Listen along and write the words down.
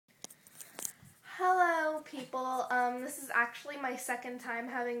people? This is actually my second time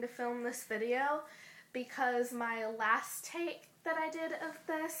having to film this video because my last take that I did of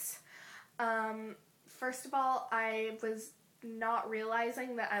this, first of all, I was not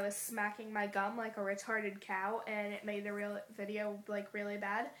realizing that I was smacking my gum like a retarded cow, and it made the real video like really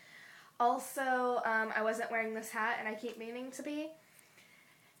bad. Also, I wasn't wearing this hat, and I keep meaning to be.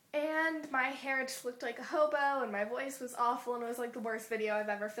 And my hair just looked like a hobo, and my voice was awful, and it was like the worst video I've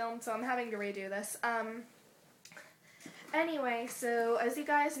ever filmed, so I'm having to redo this. Anyway, so as you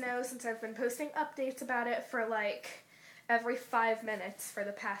guys know, since I've been posting updates about it for like every 5 minutes for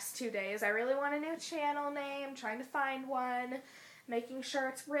the past 2 days, I really want a new channel name, trying to find one, making sure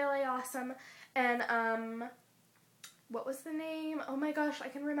it's really awesome, and what was the name? Oh my gosh, I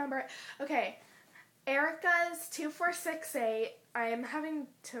can remember it. Okay, Erica's 2468. I am having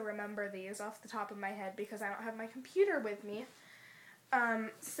to remember these off the top of my head because I don't have my computer with me.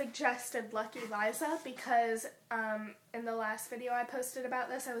 Suggested Lucky Liza because in the last video I posted about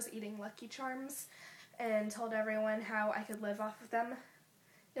this, I was eating Lucky Charms and told everyone how I could live off of them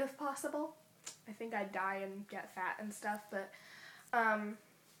if possible. I think I'd die and get fat and stuff, but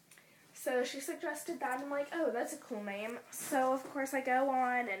so she suggested that, and I'm like, oh, that's a cool name. So of course I go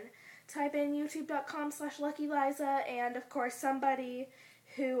on and type in youtube.com/LuckyLiza, and of course somebody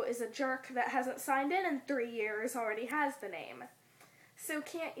who is a jerk that hasn't signed in 3 years already has the name. So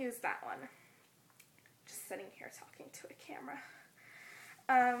can't use that one. Just sitting here talking to a camera.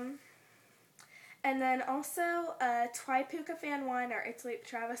 And then also, Twipuka Fan 1, or It's Luke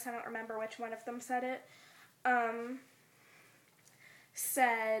Travis, I don't remember which one of them said it,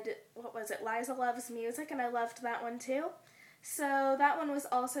 said, what was it, Liza Loves Music, and I loved that one too. So that one was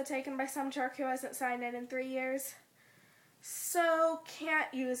also taken by some jerk who hasn't signed in 3 years. So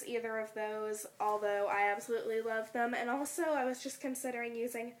can't use either of those, although I absolutely love them. And also I was just considering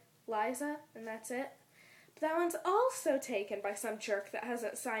using Liza, and that's it. But that one's also taken by some jerk that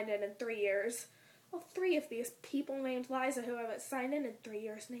hasn't signed in 3 years. All 3 of these people named Liza who haven't signed in 3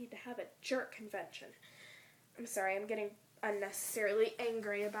 years need to have a jerk convention. I'm sorry, I'm getting unnecessarily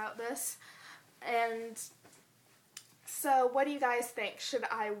angry about this. And so what do you guys think? Should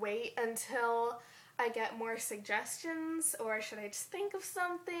I wait until I get more suggestions, or should I just think of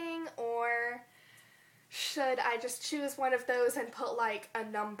something, or should I just choose one of those and put like a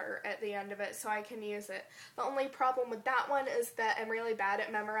number at the end of it so I can use it? The only problem with that one is that I'm really bad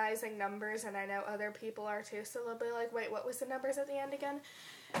at memorizing numbers, and I know other people are too, so they'll be like, wait, what was the numbers at the end again?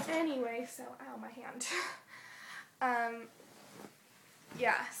 Anyway, so, ow, my hand.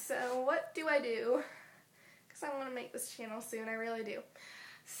 Yeah, so what do I do? Because I want to make this channel soon, I really do.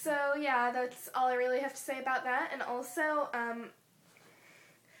 So yeah, that's all I really have to say about that. And also,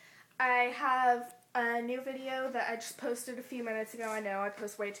 I have a new video that I just posted a few minutes ago. I know I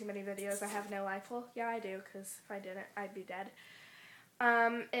post way too many videos. I have no life. Well, yeah, I do, because if I didn't, I'd be dead.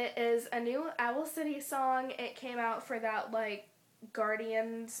 It is a new Owl City song. It came out for that, like,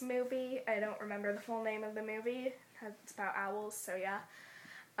 Guardians movie. I don't remember the full name of the movie. It's about owls, so yeah.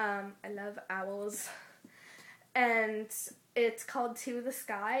 I love owls. And it's called To the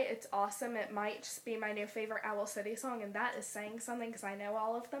Sky. It's awesome. It might just be my new favorite Owl City song, and that is saying something because I know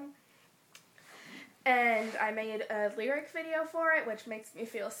all of them. And I made a lyric video for it, which makes me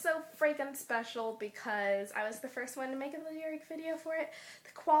feel so freaking special because I was the first one to make a lyric video for it.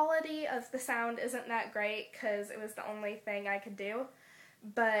 The quality of the sound isn't that great because it was the only thing I could do,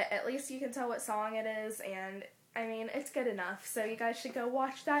 but at least you can tell what song it is, and I mean, it's good enough. So you guys should go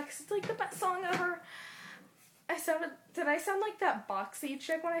watch that because it's like the best song ever. Did I sound like that boxy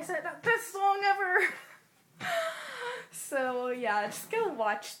chick when I said that best song ever? So yeah, just go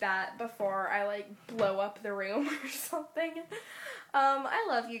watch that before I like blow up the room or something. I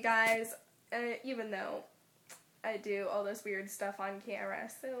love you guys, even though I do all this weird stuff on camera,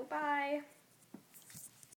 so bye.